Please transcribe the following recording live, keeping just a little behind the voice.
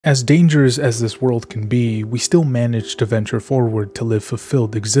As dangerous as this world can be, we still manage to venture forward to live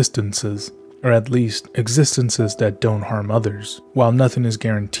fulfilled existences, or at least existences that don't harm others. While nothing is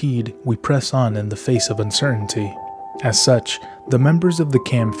guaranteed, we press on in the face of uncertainty. As such, the members of the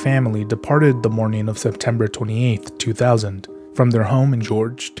Camm family departed the morning of September 28, 2000, from their home in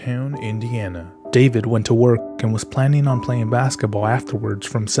Georgetown, Indiana. David went to work and was planning on playing basketball afterwards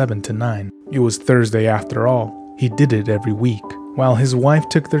from 7 to 9. It was Thursday after all. He did it every week. While his wife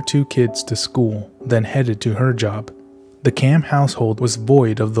took their 2 kids to school, then headed to her job. The Camm household was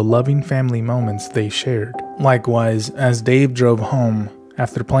void of the loving family moments they shared. Likewise, as Dave drove home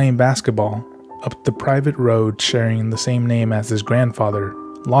after playing basketball, up the private road sharing the same name as his grandfather,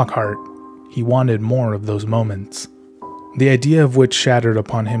 Lockhart, he wanted more of those moments. The idea of which shattered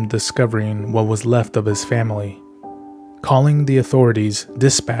upon him discovering what was left of his family. Calling the authorities,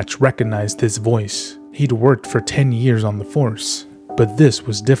 dispatch recognized his voice. He'd worked for 10 years on the force, but this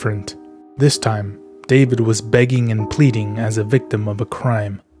was different. This time, David was begging and pleading as a victim of a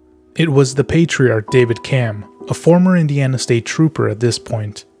crime. It was the patriarch David Camm, a former Indiana State Trooper at this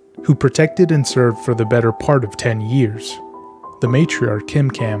point, who protected and served for the better part of 10 years. The matriarch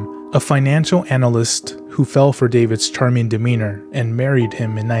Kim Camm, a financial analyst who fell for David's charming demeanor and married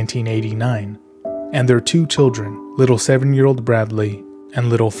him in 1989, and their 2 children, little 7-year-old Bradley and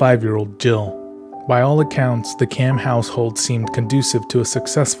little 5-year-old Jill. By all accounts, the Camm household seemed conducive to a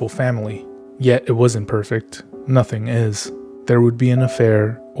successful family. Yet it wasn't perfect. Nothing is. There would be an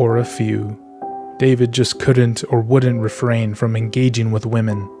affair, or a few. David just couldn't or wouldn't refrain from engaging with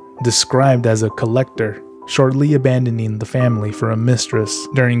women, described as a collector, shortly abandoning the family for a mistress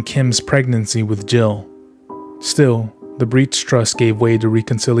during Kim's pregnancy with Jill. Still, the breached trust gave way to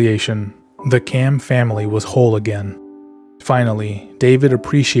reconciliation. The Camm family was whole again. Finally, David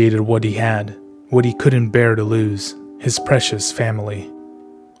appreciated what he had. What he couldn't bear to lose, his precious family.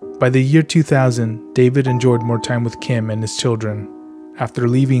 By the year 2000, David enjoyed more time with Kim and his children, after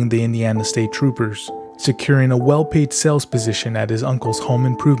leaving the Indiana State Troopers, securing a well-paid sales position at his uncle's home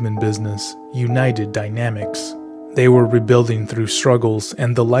improvement business, United Dynamics. They were rebuilding through struggles,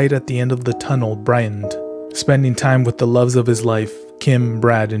 and the light at the end of the tunnel brightened. Spending time with the loves of his life, Kim,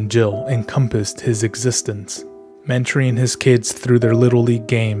 Brad, and Jill, encompassed his existence. Mentoring his kids through their Little League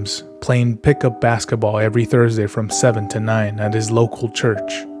games, playing pickup basketball every Thursday from 7 to 9 at his local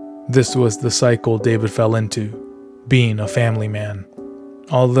church. This was the cycle David fell into, being a family man.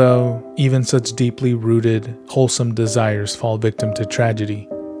 Although, even such deeply rooted, wholesome desires fall victim to tragedy,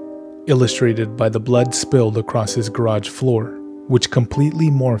 illustrated by the blood spilled across his garage floor, which completely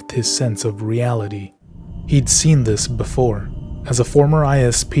morphed his sense of reality. He'd seen this before. As a former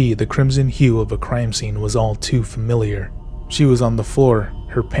ISP, the crimson hue of a crime scene was all too familiar. She was on the floor,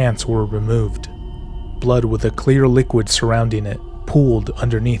 her pants were removed. Blood with a clear liquid surrounding it pooled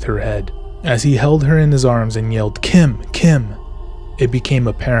underneath her head. As he held her in his arms and yelled, "Kim, Kim!" it became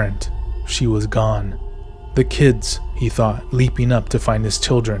apparent she was gone. The kids, he thought, leaping up to find his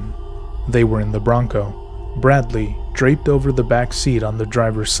children. They were in the Bronco. Bradley draped over the back seat on the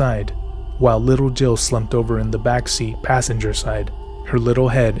driver's side, while little Jill slumped over in the back seat passenger side, her little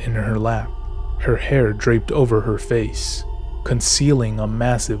head in her lap, her hair draped over her face, concealing a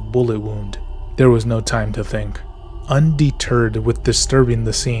massive bullet wound. There was no time to think. Undeterred with disturbing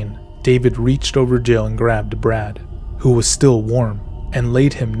the scene, David reached over Jill and grabbed Brad, who was still warm, and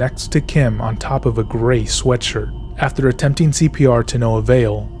laid him next to Kim on top of a gray sweatshirt. After attempting CPR to no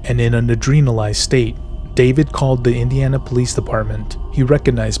avail, and in an adrenalized state, David called the Indiana Police Department. He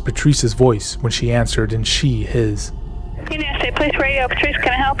recognized Patrice's voice when she answered and she his. Indiana State Police Radio, Patrice,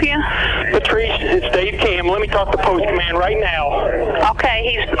 can I help you? Patrice, it's Dave Camm. Let me talk to Post Command right now.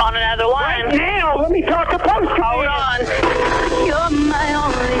 Okay, he's on another line. Right now, let me talk to Post Command. Hold on. You're my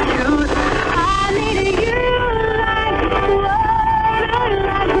only truth. I needed you like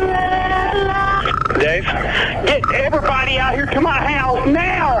Dave, get everybody out here to my house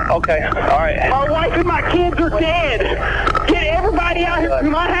now. Okay, all right. My wife and my kids are dead. Get everybody out here to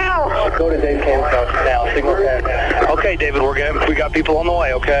my house. Go to Dave Camm's house now. Signal 10. Okay, David, we got people on the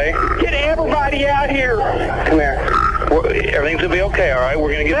way, okay? Get everybody out here. Come here. Everything's gonna be okay, all right?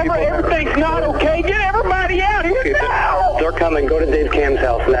 We're gonna get people. Everything's not okay. Get everybody out here Okay, now. they're coming. Go to Dave Camm's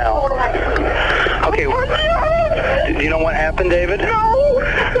house now. Okay. Do you know what happened, David? No,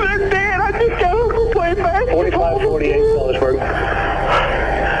 they're dead. I just got home from playing basketball. 4548 Sellersburg.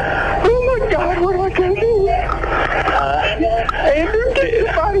 Oh my God, what am I gonna do? Andrew, get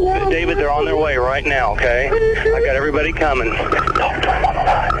somebody out. David, they're on their way right now, okay? I got everybody coming. Talk to him on the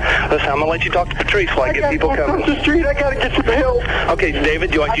line. Listen, I'm gonna let you talk to Patrice while I get people coming. Across the street, I gotta get some help. Okay,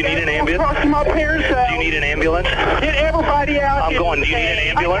 David, do you need an ambulance? Across my parents' house. Do you need an ambulance? Get everybody out. I'm going. Do you need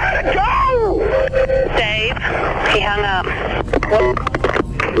an ambulance? I gotta go! Dave, he hung up.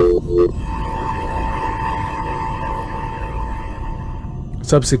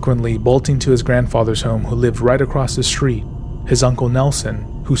 Subsequently, bolting to his grandfather's home, who lived right across the street, his uncle Nelson,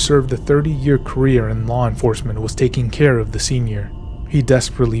 who served a 30-year career in law enforcement, was taking care of the senior. He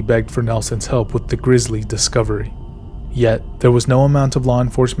desperately begged for Nelson's help with the grisly discovery. Yet, there was no amount of law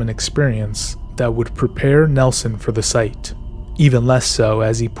enforcement experience that would prepare Nelson for the sight. Even less so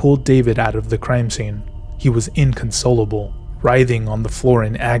as he pulled David out of the crime scene. He was inconsolable, writhing on the floor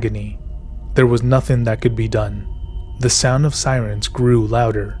in agony. There was nothing that could be done. The sound of sirens grew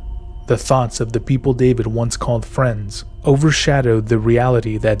louder. The thoughts of the people David once called friends overshadowed the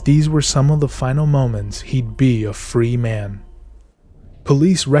reality that these were some of the final moments he'd be a free man.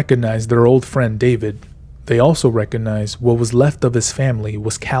 Police recognized their old friend David. They also recognized what was left of his family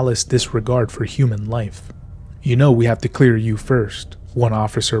was callous disregard for human life. "You know we have to clear you first," one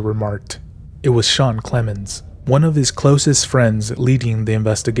officer remarked. It was Sean Clemens, one of his closest friends leading the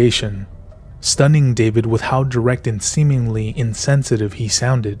investigation, stunning David with how direct and seemingly insensitive he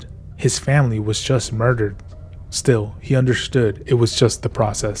sounded. His family was just murdered. Still, he understood it was just the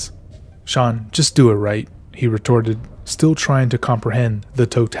process. "Sean, just do it right," he retorted, still trying to comprehend the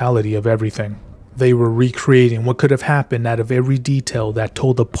totality of everything. They were recreating what could have happened out of every detail that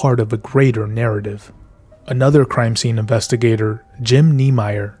told a part of a greater narrative. Another crime scene investigator, Jim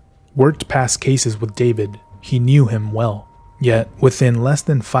Niemeyer, worked past cases with David. He knew him well. Yet, within less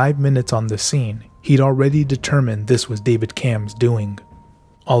than 5 minutes on the scene, he'd already determined this was David Camm's doing.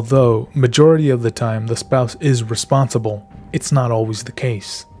 Although, majority of the time the spouse is responsible, it's not always the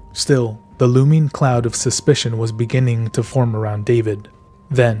case. Still, the looming cloud of suspicion was beginning to form around David.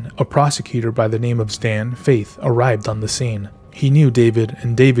 Then, a prosecutor by the name of Stan Faith arrived on the scene. He knew David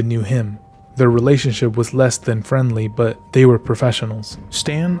and David knew him. Their relationship was less than friendly, but they were professionals.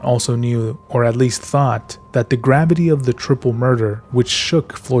 Stan also knew, or at least thought, that the gravity of the triple murder, which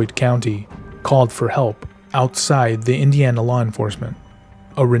shook Floyd County, called for help outside the Indiana law enforcement.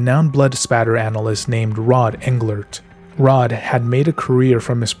 A renowned blood spatter analyst named Rod Englert. Rod had made a career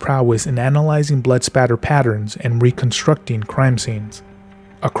from his prowess in analyzing blood spatter patterns and reconstructing crime scenes.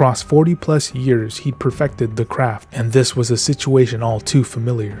 Across 40+ years, he'd perfected the craft, and this was a situation all too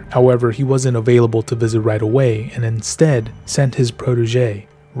familiar. However, he wasn't available to visit right away, and instead sent his protege,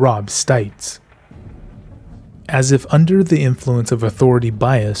 Rob Stites. As if under the influence of authority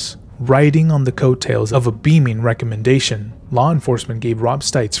bias, riding on the coattails of a beaming recommendation, law enforcement gave Rob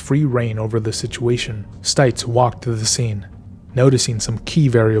Stites free rein over the situation. Stites walked to the scene, noticing some key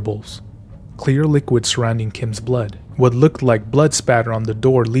variables. Clear liquid surrounding Kim's blood, what looked like blood spatter on the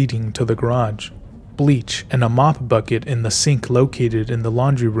door leading to the garage, bleach and a mop bucket in the sink located in the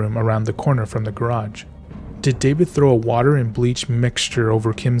laundry room around the corner from the garage. Did David throw a water and bleach mixture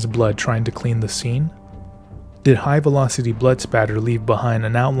over Kim's blood trying to clean the scene? Did high-velocity blood spatter leave behind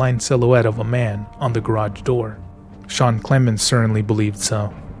an outlined silhouette of a man on the garage door? Sean Clemens certainly believed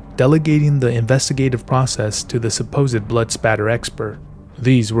so, delegating the investigative process to the supposed blood spatter expert.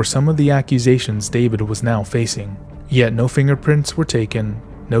 These were some of the accusations David was now facing. Yet no fingerprints were taken,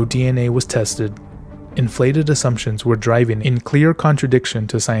 no DNA was tested. Inflated assumptions were driving in clear contradiction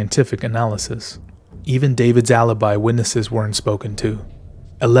to scientific analysis. Even David's alibi witnesses weren't spoken to.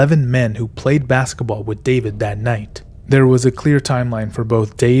 11 men who played basketball with David that night. There was a clear timeline for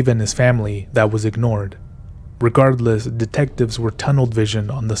both Dave and his family that was ignored. Regardless, detectives were tunnel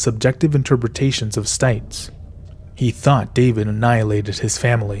visioned on the subjective interpretations of Stites. He thought David annihilated his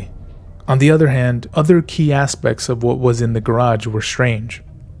family. On the other hand, other key aspects of what was in the garage were strange.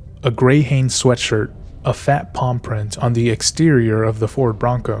 A gray Hanes sweatshirt, a fat palm print on the exterior of the Ford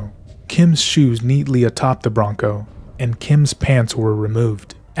Bronco, Kim's shoes neatly atop the Bronco, and Kim's pants were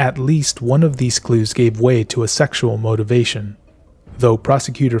removed. At least one of these clues gave way to a sexual motivation, though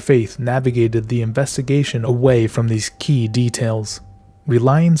Prosecutor Faith navigated the investigation away from these key details.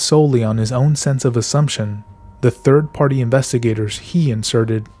 Relying solely on his own sense of assumption, the third-party investigators he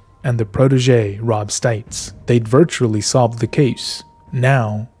inserted, and the protege, Rob Stites. They'd virtually solved the case.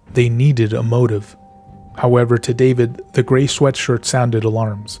 Now, they needed a motive. However, to David, the gray sweatshirt sounded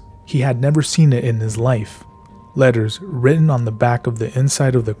alarms. He had never seen it in his life. Letters written on the back of the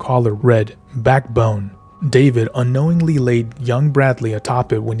inside of the collar read, "Backbone." David unknowingly laid young Bradley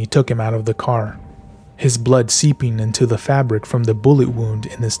atop it when he took him out of the car, his blood seeping into the fabric from the bullet wound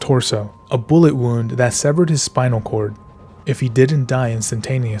in his torso, a bullet wound that severed his spinal cord. If he didn't die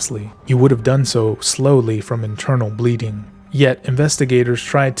instantaneously, he would have done so slowly from internal bleeding. Yet, investigators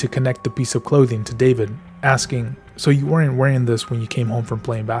tried to connect the piece of clothing to David, asking, "So you weren't wearing this when you came home from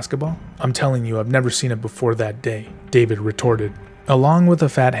playing basketball?" "I'm telling you, I've never seen it before that day," David retorted. Along with a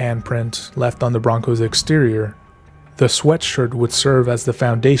fat handprint left on the Bronco's exterior, the sweatshirt would serve as the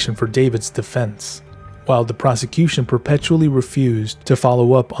foundation for David's defense, while the prosecution perpetually refused to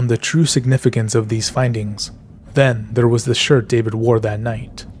follow up on the true significance of these findings. Then there was the shirt David wore that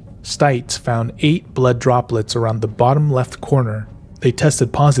night. Stites found 8 blood droplets around the bottom left corner. They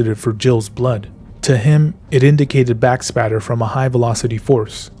tested positive for Jill's blood. To him, it indicated backspatter from a high-velocity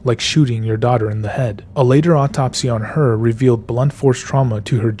force, like shooting your daughter in the head. A later autopsy on her revealed blunt force trauma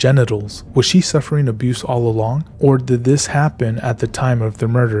to her genitals. Was she suffering abuse all along, or did this happen at the time of the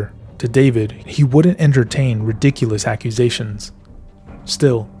murder? To David, he wouldn't entertain ridiculous accusations.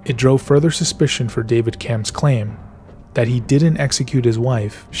 Still, it drove further suspicion for David Camm's claim that he didn't execute his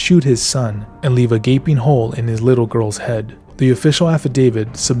wife, shoot his son, and leave a gaping hole in his little girl's head. The official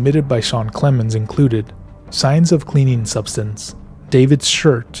affidavit submitted by Sean Clemens included signs of cleaning substance. David's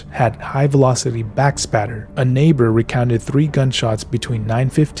shirt had high-velocity backspatter. A neighbor recounted 3 gunshots between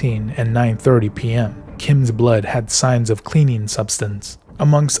 9:15 and 9:30 p.m. Kim's blood had signs of cleaning substance.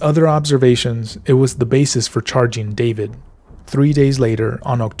 Amongst other observations, it was the basis for charging David. 3 days later,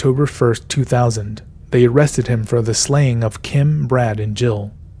 on October 1st, 2000, they arrested him for the slaying of Kim, Brad, and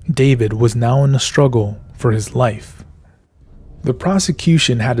Jill. David was now in a struggle for his life. The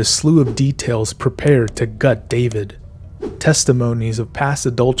prosecution had a slew of details prepared to gut David. Testimonies of past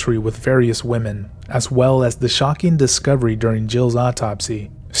adultery with various women, as well as the shocking discovery during Jill's autopsy,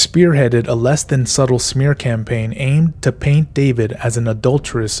 spearheaded a less than subtle smear campaign aimed to paint David as an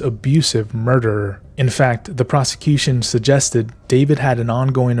adulterous, abusive murderer. In fact, the prosecution suggested David had an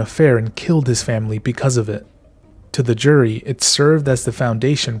ongoing affair and killed his family because of it. To the jury, it served as the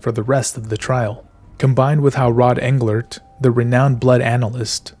foundation for the rest of the trial. Combined with how Rod Englert, the renowned blood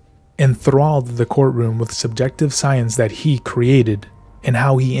analyst, enthralled the courtroom with subjective science that he created, and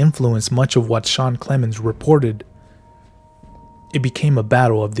how he influenced much of what Sean Clemens reported, it became a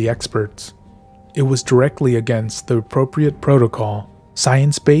battle of the experts. It was directly against the appropriate protocol,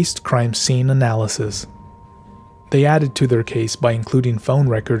 science-based crime scene analysis. They added to their case by including phone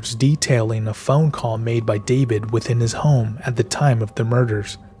records detailing a phone call made by David within his home at the time of the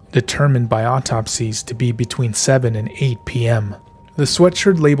murders, determined by autopsies to be between 7 and 8 p.m. The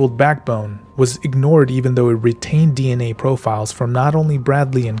sweatshirt labeled Backbone was ignored even though it retained DNA profiles from not only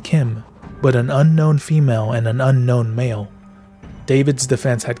Bradley and Kim, but an unknown female and an unknown male. David's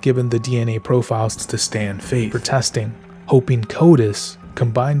defense had given the DNA profiles to Stan Faith for testing, hoping CODIS,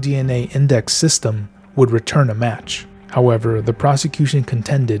 Combined DNA Index System, would return a match. However, the prosecution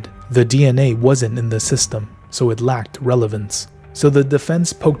contended the DNA wasn't in the system, so it lacked relevance. So the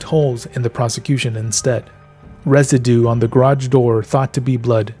defense poked holes in the prosecution instead. Residue on the garage door thought to be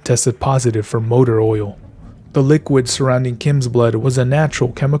blood tested positive for motor oil. The liquid surrounding Kim's blood was a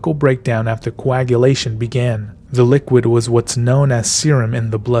natural chemical breakdown after coagulation began. The liquid was what's known as serum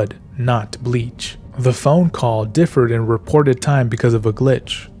in the blood, not bleach. The phone call differed in reported time because of a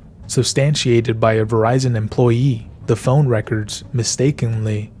glitch, substantiated by a Verizon employee. The phone records,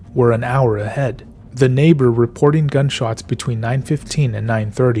 mistakenly, were an hour ahead. The neighbor reporting gunshots between 9:15 and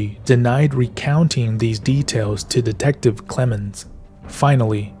 9:30 denied recounting these details to Detective Clemens.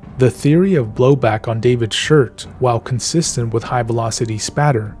 Finally, the theory of blowback on David's shirt, while consistent with high-velocity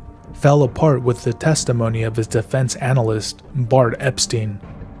spatter, fell apart with the testimony of his defense analyst, Bart Epstein.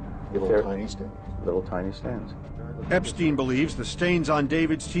 Little tiny stains. Epstein believes the stains on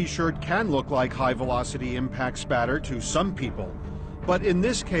David's t-shirt can look like high-velocity impact spatter to some people. But in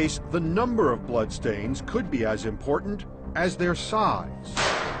this case, the number of blood stains could be as important as their size.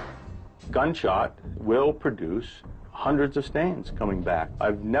 Gunshot will produce hundreds of stains coming back.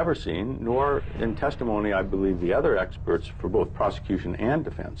 I've never seen, nor in testimony I believe the other experts for both prosecution and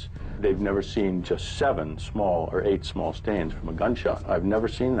defense, they've never seen just 7 small or 8 small stains from a gunshot. I've never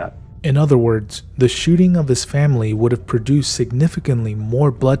seen that. In other words, the shooting of his family would have produced significantly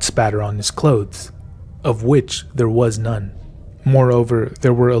more blood spatter on his clothes, of which there was none. Moreover,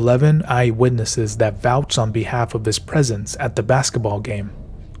 there were 11 eyewitnesses that vouched on behalf of his presence at the basketball game.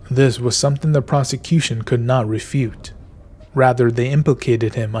 This was something the prosecution could not refute. Rather, they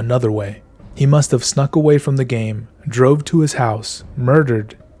implicated him another way. He must have snuck away from the game, drove to his house,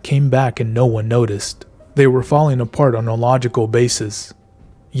 murdered, came back, and no one noticed. They were falling apart on a logical basis.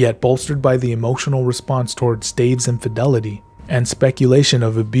 Yet, bolstered by the emotional response towards Dave's infidelity and speculation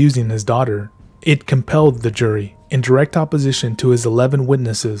of abusing his daughter, it compelled the jury, in direct opposition to his 11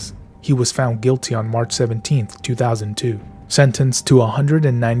 witnesses, he was found guilty on March 17, 2002, sentenced to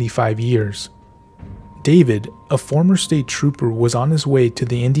 195 years. David, a former state trooper, was on his way to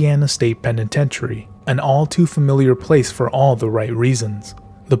the Indiana State Penitentiary, an all too familiar place for all the right reasons,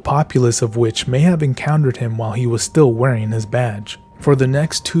 the populace of which may have encountered him while he was still wearing his badge. For the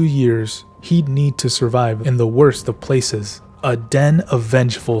next 2 years, he'd need to survive in the worst of places, a den of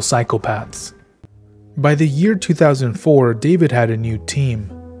vengeful psychopaths. By the year 2004, David had a new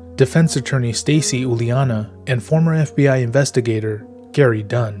team. Defense attorney Stacy Uliana and former FBI investigator Gary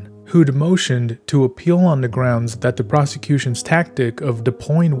Dunn, who'd motioned to appeal on the grounds that the prosecution's tactic of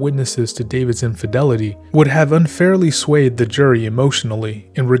deploying witnesses to David's infidelity would have unfairly swayed the jury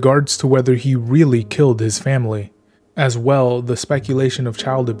emotionally in regards to whether he really killed his family. As well, the speculation of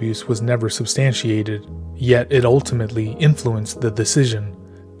child abuse was never substantiated, yet it ultimately influenced the decision.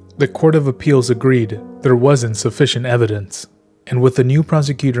 The Court of Appeals agreed there wasn't sufficient evidence, and with the new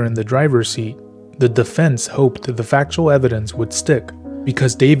prosecutor in the driver's seat, the defense hoped the factual evidence would stick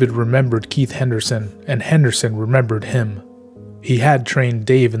because David remembered Keith Henderson and Henderson remembered him. He had trained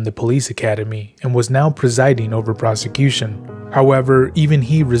Dave in the police academy and was now presiding over prosecution. However, even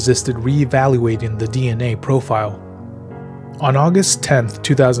he resisted re-evaluating the DNA profile. On August 10,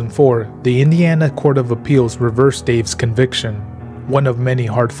 2004, the Indiana Court of Appeals reversed Dave's conviction, one of many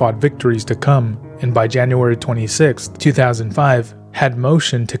hard-fought victories to come, and by January 26, 2005, had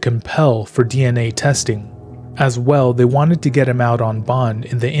motioned to compel for DNA testing. As well, they wanted to get him out on bond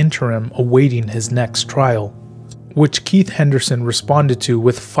in the interim awaiting his next trial, which Keith Henderson responded to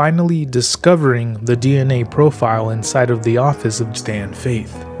with finally discovering the DNA profile inside of the office of Stan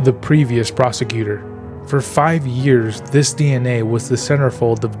Faith, the previous prosecutor. For 5 years, this DNA was the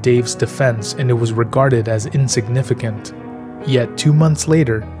centerfold of Dave's defense and it was regarded as insignificant. Yet 2 months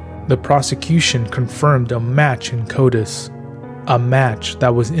later, the prosecution confirmed a match in CODIS, a match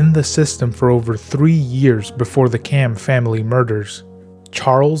that was in the system for over 3 years before the Camm family murders.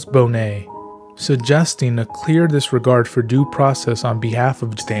 Charles Bonet, suggesting a clear disregard for due process on behalf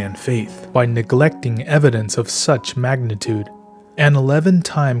of Stan Faith by neglecting evidence of such magnitude. An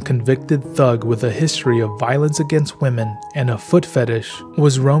 11-time convicted thug with a history of violence against women and a foot fetish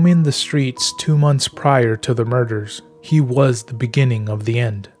was roaming the streets 2 months prior to the murders. He was the beginning of the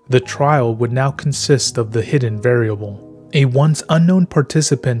end. The trial would now consist of the hidden variable, a once unknown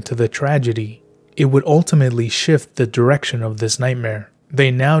participant to the tragedy. It would ultimately shift the direction of this nightmare.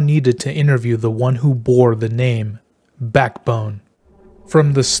 They now needed to interview the one who bore the name Backbone.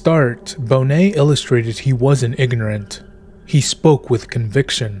 From the start, Bonet illustrated he wasn't ignorant. He spoke with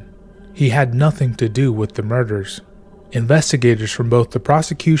conviction. He had nothing to do with the murders. Investigators from both the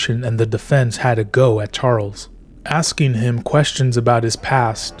prosecution and the defense had a go at Charles, asking him questions about his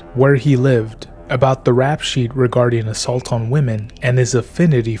past, where he lived, about the rap sheet regarding assault on women, and his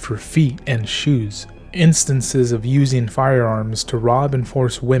affinity for feet and shoes. Instances of using firearms to rob and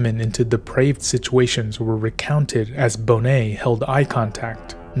force women into depraved situations were recounted as Bonet held eye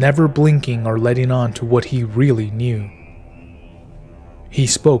contact, never blinking or letting on to what he really knew. He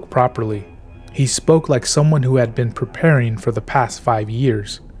spoke properly. He spoke like someone who had been preparing for the past 5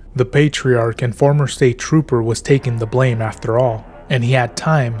 years. The patriarch and former state trooper was taking the blame after all, and he had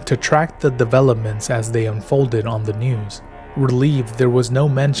time to track the developments as they unfolded on the news. Relieved there was no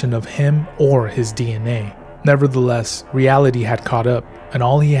mention of him or his DNA. Nevertheless, reality had caught up, and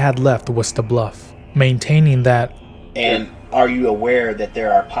all he had left was to bluff, maintaining that, "And are you aware that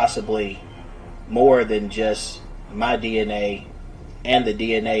there are possibly more than just my DNA and the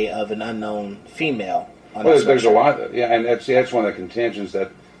DNA of an unknown female?" Well, there's a lot, yeah, and that's one of the contentions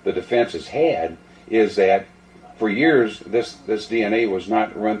that the defense has had, is that for years this DNA was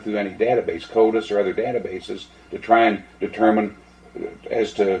not run through any database, CODIS or other databases, to try and determine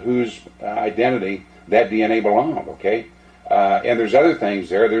as to whose identity that DNA belonged. Okay, and there's other things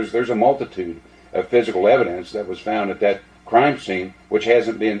there. There's a multitude of physical evidence that was found at that crime scene, which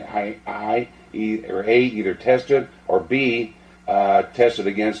hasn't been either tested or B tested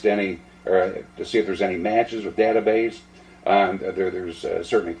against any, or to see if there's any matches with database. There's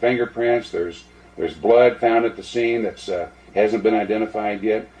certainly fingerprints. There's blood found at the scene that's hasn't been identified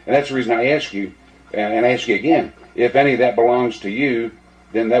yet, and that's the reason I ask you, and ask you again, if any of that belongs to you,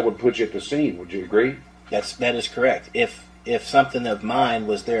 then that would put you at the scene. Would you agree? That is correct. If something of mine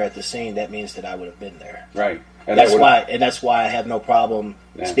was there at the scene, that means that I would have been there. Right. And that's why I have no problem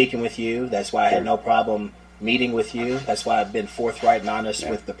speaking with you. That's why I had no problem meeting with you. That's why I've been forthright and honest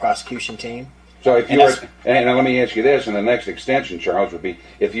with the prosecution team. So if you were, and let me ask you this, and the next extension, Charles, would be,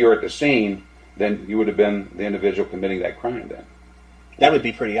 if you were at the scene, then you would have been the individual committing that crime then. That would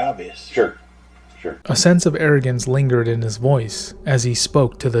be pretty obvious. Sure. Sure. A sense of arrogance lingered in his voice as he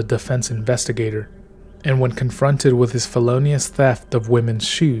spoke to the defense investigator. And when confronted with his felonious theft of women's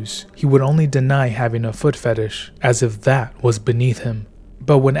shoes, he would only deny having a foot fetish, as if that was beneath him.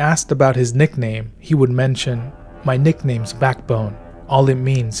 But when asked about his nickname, he would mention, "My nickname's Backbone. All it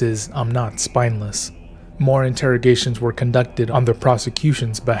means is I'm not spineless." More interrogations were conducted on the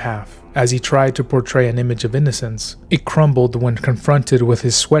prosecution's behalf. As he tried to portray an image of innocence, it crumbled when confronted with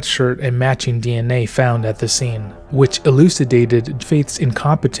his sweatshirt and matching DNA found at the scene, which elucidated Faith's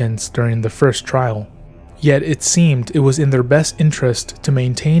incompetence during the first trial. Yet it seemed it was in their best interest to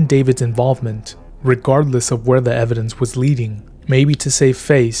maintain David's involvement, regardless of where the evidence was leading. Maybe to save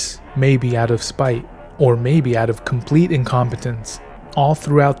face, maybe out of spite, or maybe out of complete incompetence. All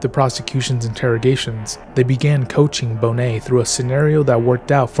throughout the prosecution's interrogations, they began coaching Bonet through a scenario that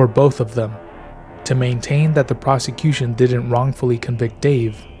worked out for both of them, to maintain that the prosecution didn't wrongfully convict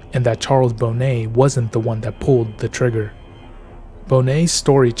Dave, and that Charles Bonet wasn't the one that pulled the trigger. Bonet's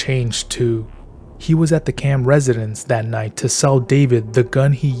story changed to, he was at the Camm residence that night to sell David the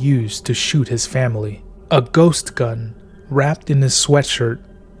gun he used to shoot his family. A ghost gun, wrapped in his sweatshirt.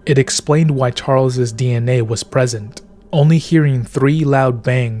 It explained why Charles's DNA was present. Only hearing 3 loud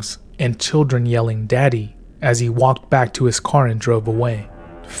bangs and children yelling "Daddy" as he walked back to his car and drove away.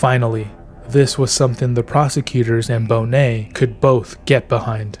 Finally, this was something the prosecutors and Bonet could both get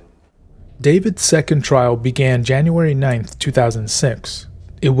behind. David's second trial began January 9th, 2006.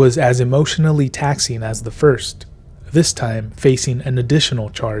 It was as emotionally taxing as the first, this time facing an additional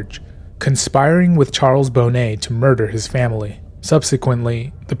charge, conspiring with Charles Bonet to murder his family.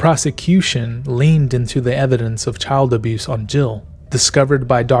 Subsequently, the prosecution leaned into the evidence of child abuse on Jill, discovered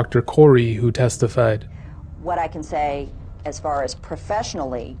by Dr. Corey, who testified. What I can say as far as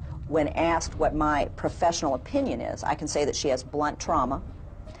professionally, when asked what my professional opinion is, I can say that she has blunt trauma,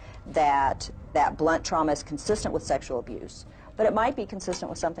 that blunt trauma is consistent with sexual abuse, but it might be consistent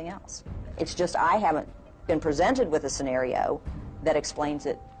with something else. It's just I haven't been presented with a scenario that explains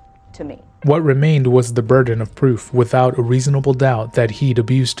it to me. What remained was the burden of proof without a reasonable doubt that he'd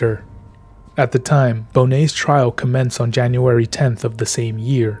abused her. At the time, Bonet's trial commenced on January 10th of the same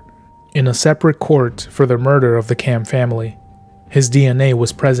year, in a separate court for the murder of the Camm family. His DNA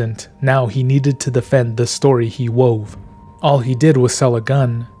was present. Now he needed to defend the story he wove. All he did was sell a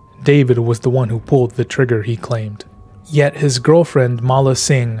gun. David was the one who pulled the trigger, he claimed. Yet his girlfriend Mala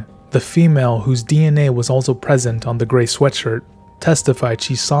Singh, the female whose DNA was also present on the gray sweatshirt, testified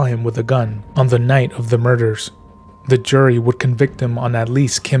she saw him with a gun on the night of the murders. The jury would convict him on at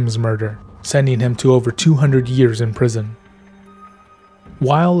least Kim's murder, sending him to over 200 years in prison.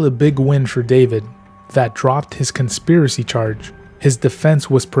 While a big win for David, that dropped his conspiracy charge, his defense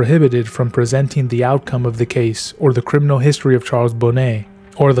was prohibited from presenting the outcome of the case or the criminal history of Charles Bonet,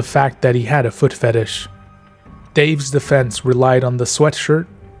 or the fact that he had a foot fetish. Dave's defense relied on the sweatshirt,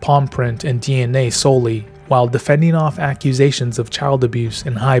 palm print, and DNA solely, while defending off accusations of child abuse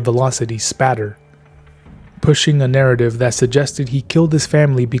and high-velocity spatter, pushing a narrative that suggested he killed his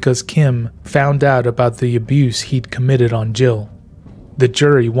family because Kim found out about the abuse he'd committed on Jill. The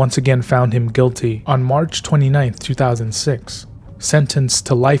jury once again found him guilty on March 29, 2006, sentenced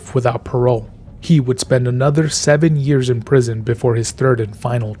to life without parole. He would spend another 7 years in prison before his third and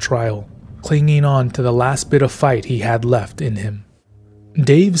final trial, clinging on to the last bit of fight he had left in him.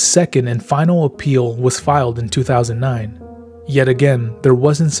 Dave's second and final appeal was filed in 2009. Yet again, there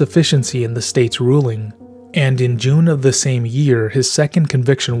wasn't sufficiency in the state's ruling, and in June of the same year, his second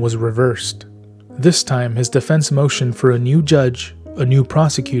conviction was reversed. This time, his defense motioned for a new judge, a new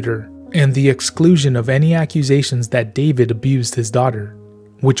prosecutor, and the exclusion of any accusations that David abused his daughter,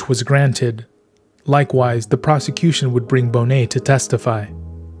 which was granted. Likewise, the prosecution would bring Bonet to testify.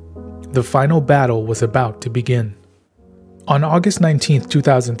 The final battle was about to begin. On August 19,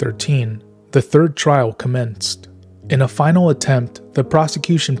 2013, the third trial commenced. In a final attempt, the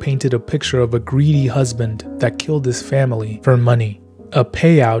prosecution painted a picture of a greedy husband that killed his family for money, a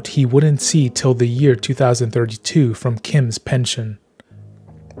payout he wouldn't see till the year 2032 from Kim's pension.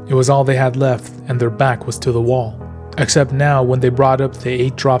 It was all they had left, and their back was to the wall. Except now, when they brought up the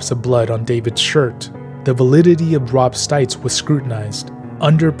 8 drops of blood on David's shirt, the validity of Rob's states was scrutinized.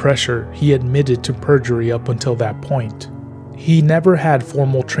 Under pressure, he admitted to perjury up until that point. He never had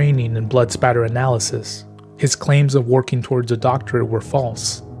formal training in blood spatter analysis. His claims of working towards a doctorate were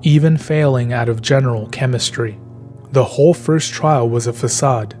false, even failing out of general chemistry. The whole first trial was a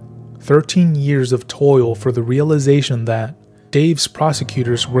facade. 13 years of toil for the realization that Dave's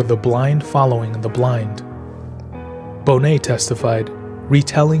prosecutors were the blind following the blind. Bonet testified,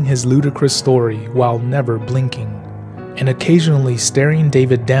 retelling his ludicrous story while never blinking, and occasionally staring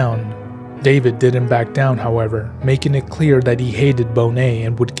David down, David didn't back down, however, making it clear that he hated Bonet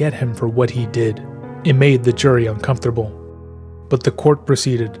and would get him for what he did. It made the jury uncomfortable. But the court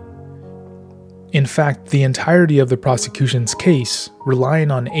proceeded. In fact, the entirety of the prosecution's case, relying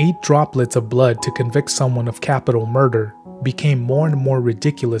on 8 droplets of blood to convict someone of capital murder, became more and more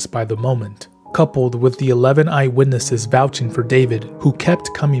ridiculous by the moment. Coupled with the 11 eyewitnesses vouching for David, who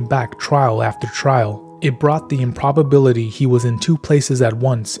kept coming back trial after trial, it brought the improbability he was in 2 places at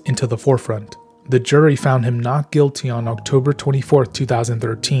once into the forefront. The jury found him not guilty on October 24,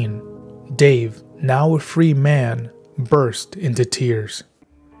 2013. Dave, now a free man, burst into tears.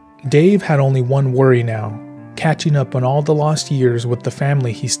 Dave had only one worry now: catching up on all the lost years with the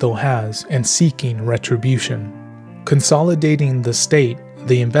family he still has and seeking retribution. Consolidating the state,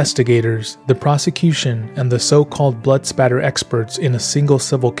 the investigators, the prosecution, and the so-called blood spatter experts in a single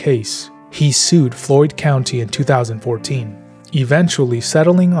civil case, he sued Floyd County in 2014, eventually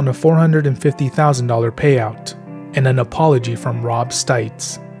settling on a $450,000 payout and an apology from Rob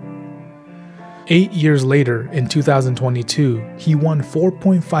Stites. 8 years later, in 2022, he won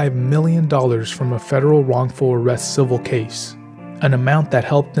 $4.5 million from a federal wrongful arrest civil case, an amount that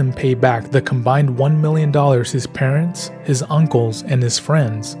helped him pay back the combined $1 million his parents, his uncles, and his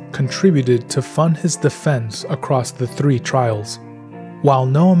friends contributed to fund his defense across the 3 trials. While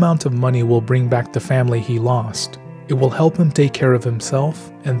no amount of money will bring back the family he lost, it will help him take care of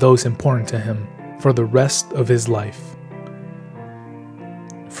himself and those important to him for the rest of his life.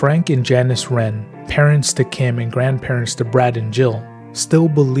 Frank and Janice Wren, parents to Kim and grandparents to Brad and Jill, still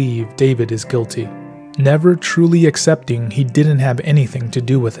believe David is guilty, never truly accepting he didn't have anything to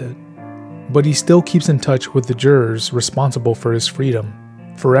do with it. But he still keeps in touch with the jurors responsible for his freedom,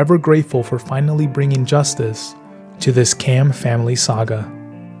 forever grateful for finally bringing justice to this Camm family saga.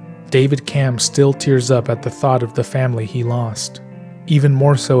 David Camm still tears up at the thought of the family he lost, even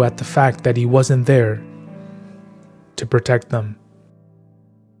more so at the fact that he wasn't there to protect them.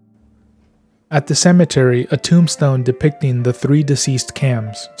 At the cemetery, a tombstone depicting the 3 deceased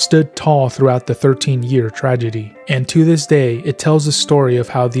Camms stood tall throughout the 13-year tragedy, and to this day it tells a story of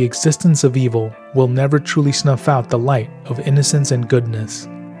how the existence of evil will never truly snuff out the light of innocence and goodness.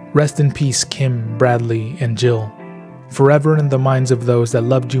 Rest in peace, Kim, Bradley, and Jill, forever in the minds of those that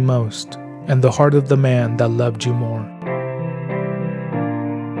loved you most, and the heart of the man that loved you more.